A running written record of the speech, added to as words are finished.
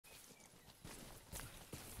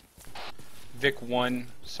Vic 1,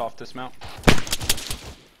 soft dismount.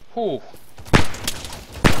 Whew.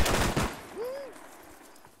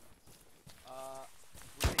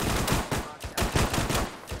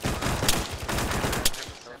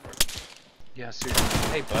 Yeah, seriously.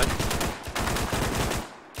 Hey, bud.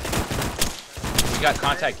 We got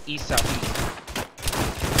contact east southeast.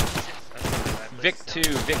 Vic 2,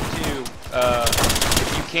 Vic 2.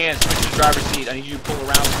 If you can, switch to the driver's seat. I need you to pull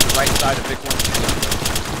around to the right side of Vic 1.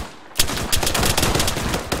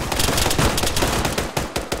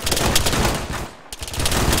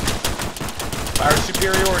 Fire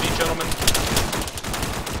superiority, gentlemen.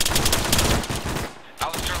 I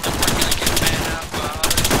was currently working to get man up.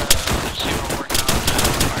 Let's see what we're working on.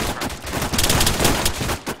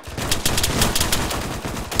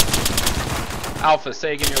 Alpha,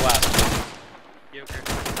 say again your last one. You okay?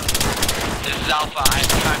 This is Alpha. I'm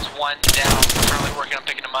 ×1 down. Currently working on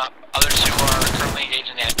picking them up. Other two are currently engaged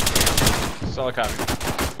in it. Solid copy.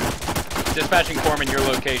 Dispatching Corpsman, your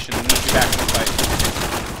location. Need you back in the fight.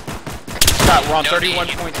 Scott, we're on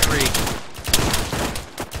 31.3.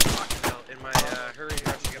 In my hurry, I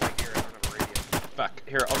have to get my gear. I don't have a radio. Fuck.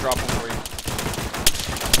 Here, I'll drop one for you.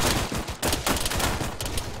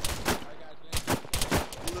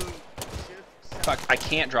 Fuck, I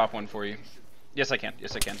can't drop one for you. Yes, I can.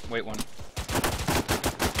 Yes, I can. Wait one.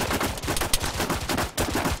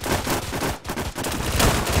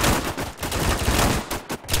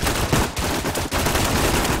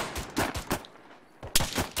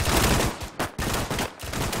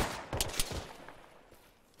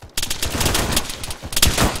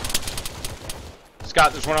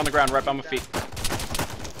 Scott, there's one on the ground right by my feet.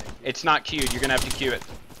 It's not queued. You're gonna have to queue it.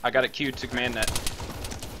 I got it queued to command net.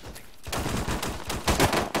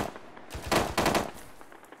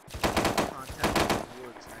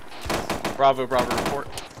 Bravo, Bravo, report.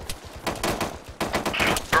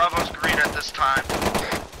 Bravo's green at this time.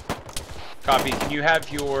 Copy. Can you have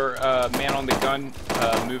your man on the gun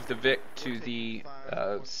move the Vic to the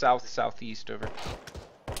south-southeast over?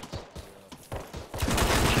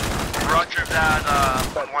 Roger that,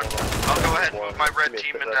 1-1. I'll go ahead and move my red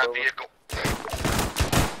team in that vehicle.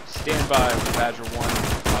 Stand by, Badger 1.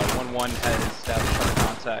 1-1 has established our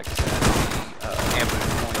contacts at the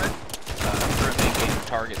ambulance point. Currently engaging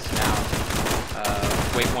targets now.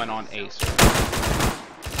 Wait 1 on Ace.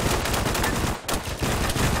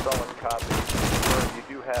 Solid copy. You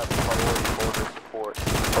do have priority border support.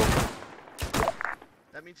 Over.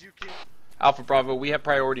 That means you can. Alpha Bravo, we have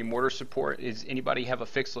priority mortar support. Is anybody have a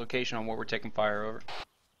fixed location on where we're taking fire over?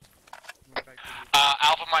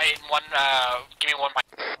 Alpha, my 1, give me 1.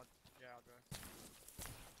 Yeah, I'll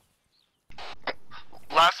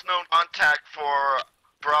go. Last known contact for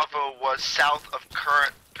Bravo was south of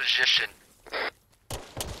current position.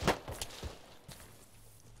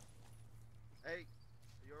 Hey,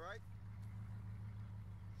 you alright?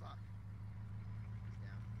 Fuck. He's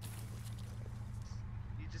down.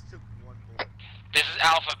 You just took one bullet. This is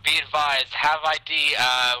Alpha, be advised, have ID,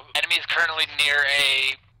 enemy is currently near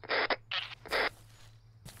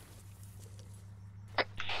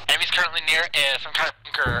some kind of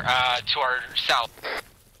bunker, to our south.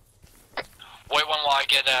 Wait 1 while I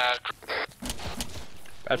get,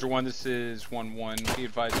 Badger 1, this is 1-1. Be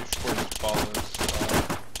advised, your score is as follows.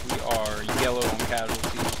 We are yellow on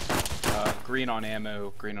casualties, green on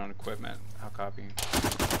ammo, green on equipment. How copy?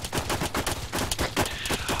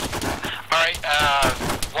 Alright,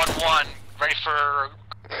 1-1, ready for...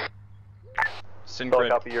 Send Solid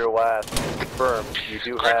grid. copy your last. Confirm. You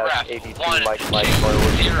do Grid have ref, AD2 1, Mike 2,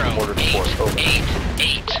 priority 0, border 8, support. Over. 8,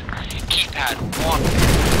 8, keypad, 1,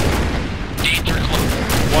 danger close.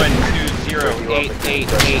 1, 2, 0, 8, 8,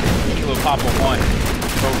 8, Kilo Papa 1.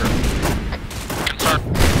 Over. Confirm.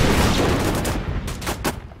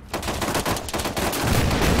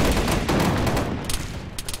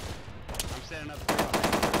 I'm standing up.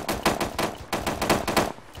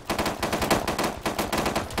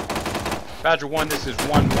 Badger 1, this is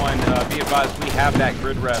 1-1. Be advised, we have that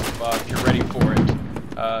grid ref if you're ready for it.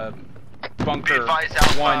 Bunker Be advised,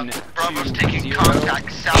 Alpha, 1, 2, Bravo's taking 0,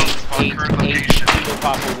 contact south of 8, current 8, location. Kilo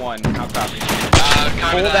Papa 1. How copy?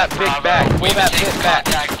 Pull that Vic back, pull that Vic back.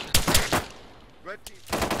 Red team.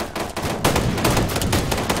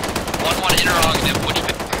 1-1 interrogative, which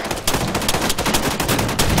Vic?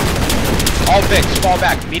 All Vics, fall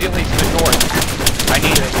back immediately to the north. I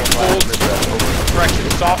need full correction,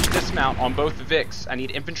 soft dismount on both the Vics. I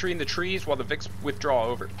need infantry in the trees while the Vics withdraw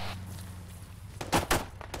over.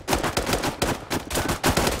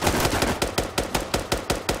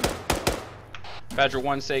 Badger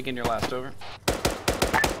 1, say again your last, over.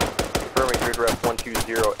 Confirming grid ref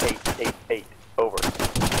 120888. Over.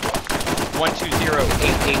 1,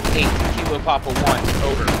 8 Kilo Papa 1,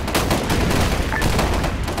 over.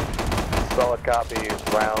 Solid copy.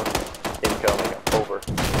 Round incoming. Over.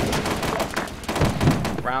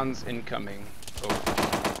 Rounds incoming, over.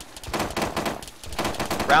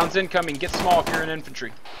 Rounds incoming, get small if you're in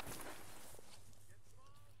infantry.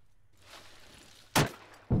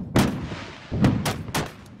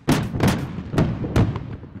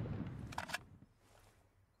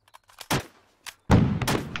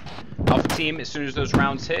 Alpha team, as soon as those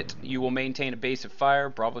rounds hit, you will maintain a base of fire.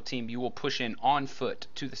 Bravo team, you will push in on foot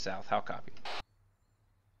to the south. How copy?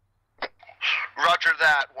 Roger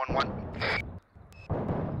that, 1-1.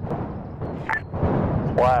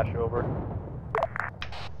 Flash, over.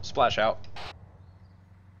 Splash out.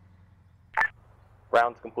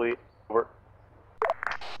 Rounds complete. Over.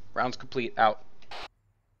 Rounds complete, out.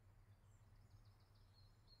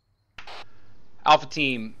 Alpha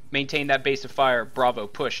team, maintain that base of fire. Bravo,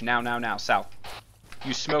 push, now, south.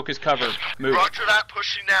 Use smoke as cover, move. Roger that,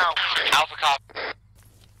 pushing now. Alpha cop.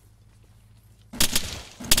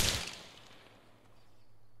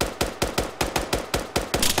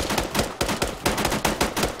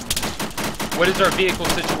 What is our vehicle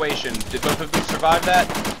situation? Did both of you survive that?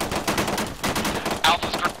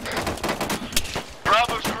 Alpha's green.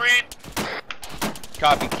 Bravo's green.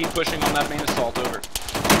 Copy, keep pushing on that main assault, over.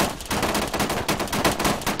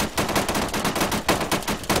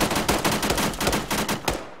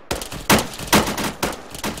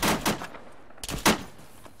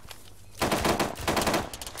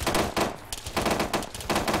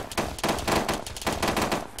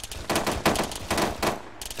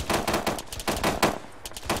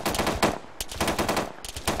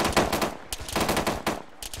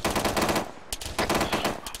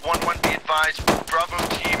 Bravo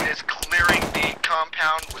team is clearing the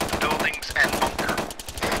compound with the buildings and bunker.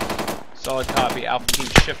 Solid copy. Alpha team,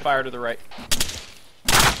 shift fire to the right.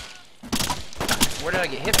 Where did I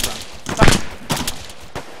get hit from? Fuck.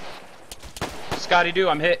 Scotty Doo,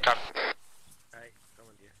 I'm hit. Copy. Alright,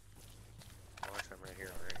 coming to you. Oh, I'm right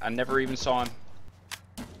here already. I never even saw him.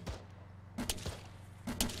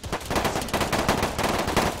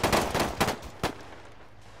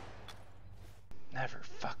 Never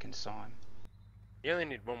fucking saw him. You only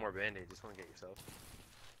need one more band-aid, just want to get yourself.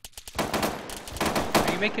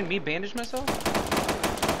 Are you making me bandage myself?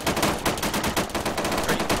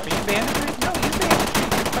 Are you bandaging me? No, you bandaged me.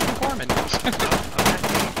 You're fucking Corman.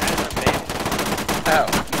 Oh.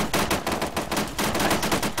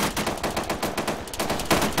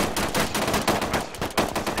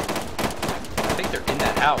 I think they're in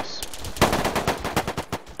that house.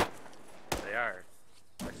 They are.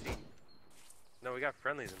 I see. No, we got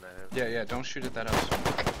friendlies in that house. Yeah, don't shoot at that house.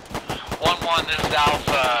 1-1, this is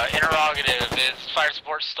Alpha. Interrogative, is fire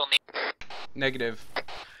support still needed? Negative. Be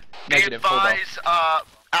Negative, hold on. advised,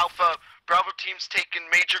 Alpha, Bravo team's taking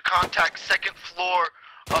major contact, second floor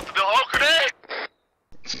of the building. Oh, grenade!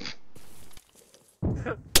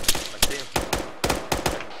 I see him.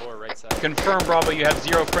 Second floor, right side. Confirm, Bravo, you have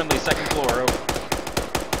 0 friendly, second floor, over.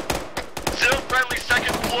 0 friendly,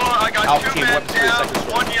 second floor. I got Alpha 2 team, men weapons free, down, second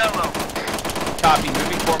floor. 1 yellow. Copy,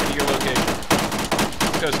 moving forward to your location.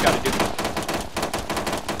 Let's go, Scotty Duke.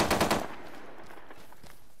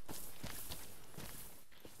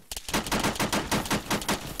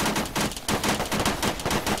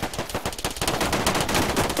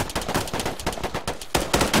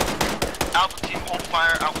 Alpha team, hold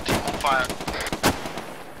fire. Alpha team, hold fire.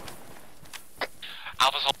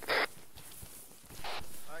 Alpha's hold.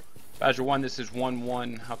 Badger 1, this is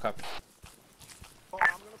 1-1. How copy?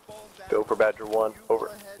 Go for Badger 1.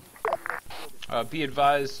 Over. Be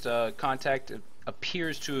advised, contact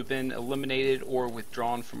appears to have been eliminated or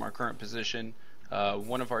withdrawn from our current position.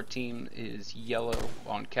 One of our team is yellow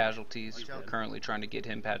on casualties. We're currently trying to get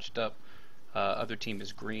him patched up. Other team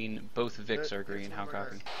is green. Both Vics are green. How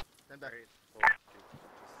copy?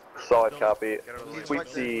 Solid copy. Sweep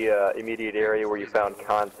the immediate area where you found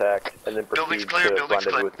contact, and then proceed to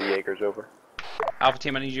rendezvous with the Jaegers. Over. Alpha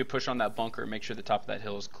team, I need you to push on that bunker and make sure the top of that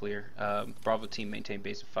hill is clear. Bravo team, maintain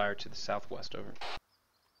base of fire to the southwest, over.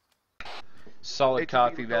 Solid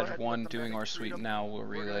copy, Badger 1, doing our sweep now. We'll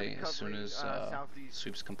relay as soon as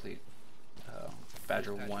sweep's complete.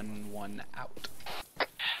 Badger 1-1 out.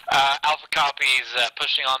 Alpha copies,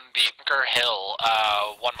 pushing on the bunker hill,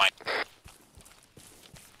 1 mic.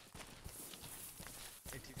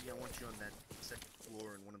 ATV, I want you on that second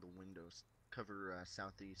floor in one of the windows. Cover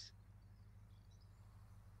southeast.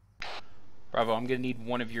 Bravo, I'm gonna need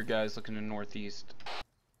one of your guys looking to northeast.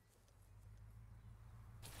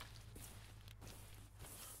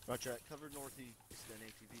 Roger, cover northeast then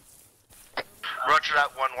ATV. Roger that,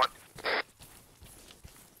 1-1.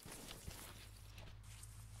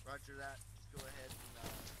 that. Just go ahead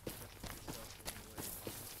and yourself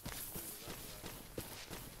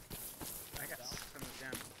I got someone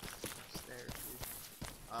down upstairs, dude.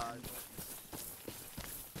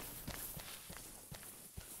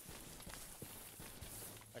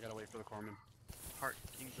 I gotta wait for the corpsman. Heart,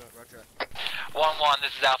 King's Roger. 1-1,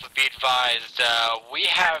 this is Alpha. Be advised, we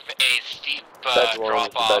have a steep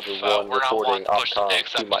drop off. We're not one to push the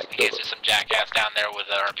dicks up just in case there's some jackass down there with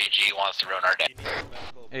an RPG who wants to ruin our day.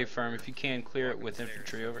 Hey, firm, if you can, clear it with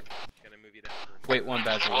infantry, over. Wait, one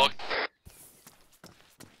Badger Well, 1.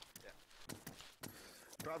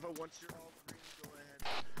 Bravo, once you're all green, go ahead.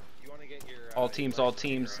 You want to get your All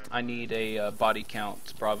teams, I need a body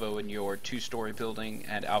count. Bravo in your 2-story building,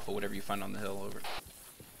 and Alpha, whatever you find on the hill, over.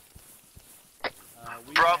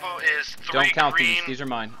 Bravo is 3 Don't count green, these are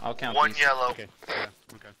mine. I'll count 1 these. yellow. Okay, yeah,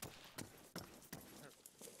 okay.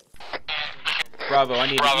 Bravo, I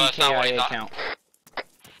need Bravo, an that's not what EKIA I thought. count.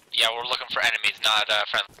 yeah, we're looking for enemies, not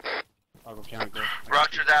friendly. I'll go count it, go.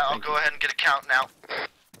 Roger that, I'll Thank go you. ahead and get a count now.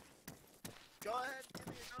 Go ahead, give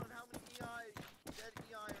me a count how many dead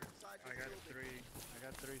EI are inside this building. I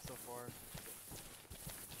got 3 so far.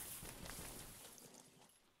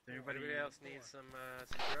 Anybody else need some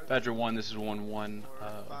drugs? Badger 1, this is 1-1.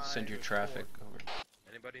 Send your traffic, over.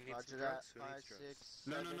 Anybody need Roger some that. drugs? Who 5, needs drugs? 6,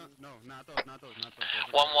 No, 7. not those.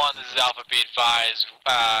 1-1, this is Alpha. Be advised,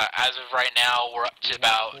 as of right now, we're up to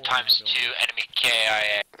about ×2 enemy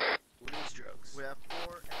KIA. Who needs drugs? We have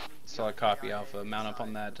 4 enemy Solid EI copy, Alpha. Mount up on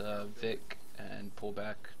inside that the Vic and pull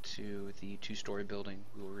back to the 2-story building.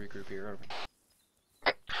 We will regroup here,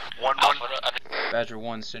 over. 1-1. Badger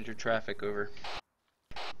 1, send your traffic, over.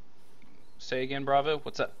 Say again, Bravo.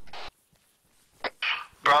 What's up?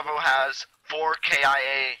 Bravo has 4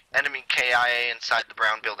 KIA, enemy KIA inside the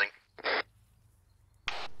brown building.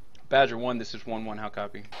 Badger 1, this is 1-1. How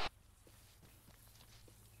copy?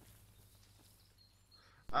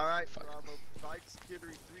 Alright, Fuck. Bravo. Fight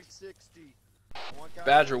Skittery 360.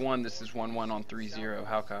 Badger 1, this is 1-1 on 3-0.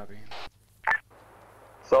 How copy?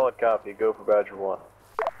 Solid copy. Go for Badger 1.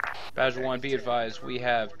 Badger 1, be advised, we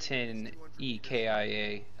have 10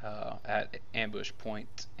 EKIA at ambush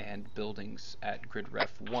point and buildings at grid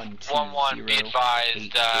ref 1-1, be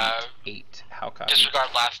advised, 120-888. How copy? disregard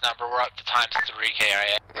last number, we're up to ×3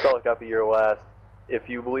 KIA. Solid copy. Your last. If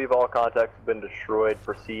you believe all contacts have been destroyed,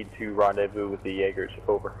 proceed to rendezvous with the Jaegers.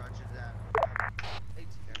 Over. Roger that.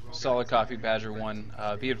 Solid copy, Badger 1.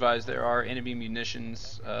 Be advised, there are enemy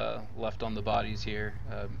munitions left on the bodies here.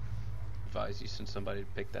 Advise you send somebody to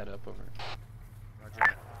pick that up, over. Roger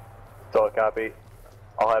that. Solid copy.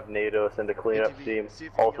 I'll have NATO send a cleanup team.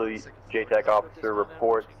 Also, JTAC officer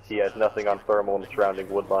reports he has nothing on thermal in the surrounding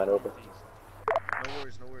wood line. Over. No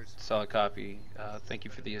worries, no worries. Solid copy. Thank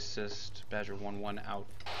you for the assist. Badger 1-1 out.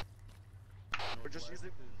 We're just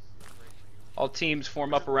using. All teams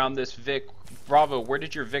form up around this Vic. Bravo, where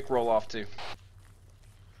did your Vic roll off to?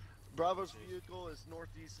 Bravo's vehicle is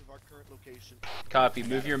northeast of our current location. Copy.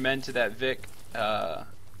 Move your men to that Vic.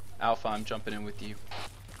 Alpha, I'm jumping in with you.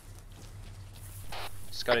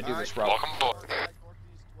 Just gotta do this route. Welcome aboard. Northeast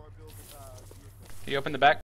to our building, vehicle. Can you open the back?